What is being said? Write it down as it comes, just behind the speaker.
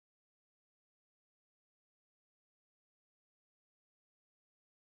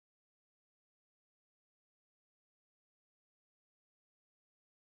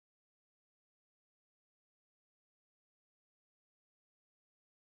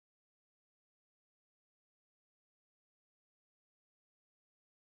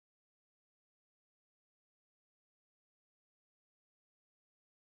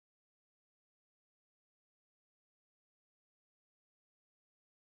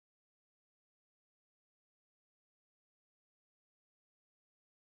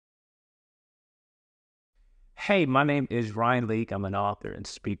Hey, my name is Ryan Leake. I'm an author and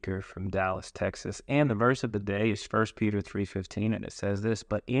speaker from Dallas, Texas. And the verse of the day is 1 Peter 3:15, and it says this,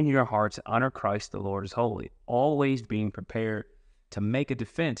 "But in your hearts honor Christ the Lord as holy, always being prepared to make a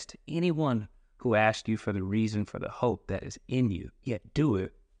defense to anyone who asks you for the reason for the hope that is in you, yet do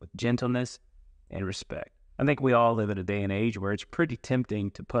it with gentleness and respect." I think we all live in a day and age where it's pretty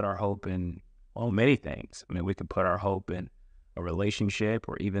tempting to put our hope in, well, many things. I mean, we could put our hope in a relationship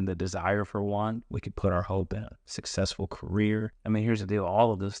or even the desire for one. We could put our hope in a successful career. I mean, here's the deal.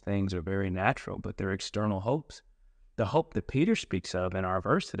 All of those things are very natural, but they're external hopes. The hope that Peter speaks of in our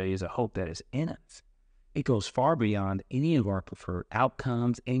verse today is a hope that is in us. It goes far beyond any of our preferred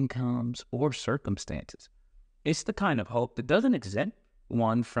outcomes, incomes, or circumstances. It's the kind of hope that doesn't exempt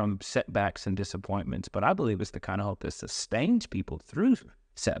one from setbacks and disappointments, but I believe it's the kind of hope that sustains people through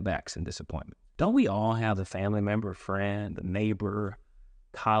setbacks and disappointment. Don't we all have a family member, a friend, a neighbor,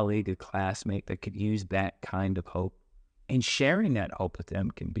 colleague, a classmate that could use that kind of hope? And sharing that hope with them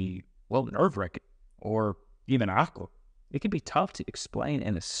can be, well, nerve-wracking or even awkward. It can be tough to explain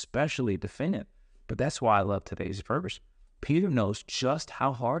and especially defend. But that's why I love today's verse. Peter knows just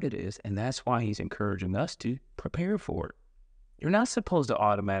how hard it is, and that's why he's encouraging us to prepare for it. You're not supposed to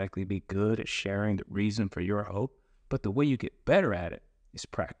automatically be good at sharing the reason for your hope, but the way you get better at it is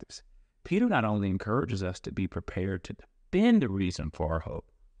practice. Peter not only encourages us to be prepared to defend the reason for our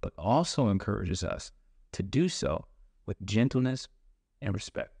hope, but also encourages us to do so with gentleness and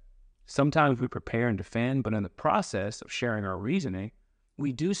respect. Sometimes we prepare and defend, but in the process of sharing our reasoning,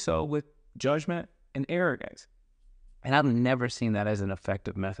 we do so with judgment and arrogance. And I've never seen that as an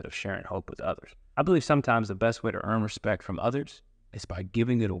effective method of sharing hope with others. I believe sometimes the best way to earn respect from others is by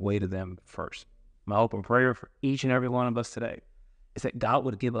giving it away to them first. My hope and prayer for each and every one of us today is that God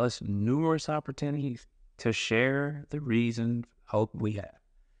would give us numerous opportunities to share the reason, hope we have,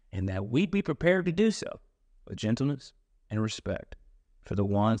 and that we'd be prepared to do so with gentleness and respect for the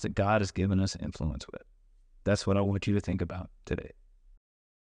ones that God has given us influence with. That's what I want you to think about today.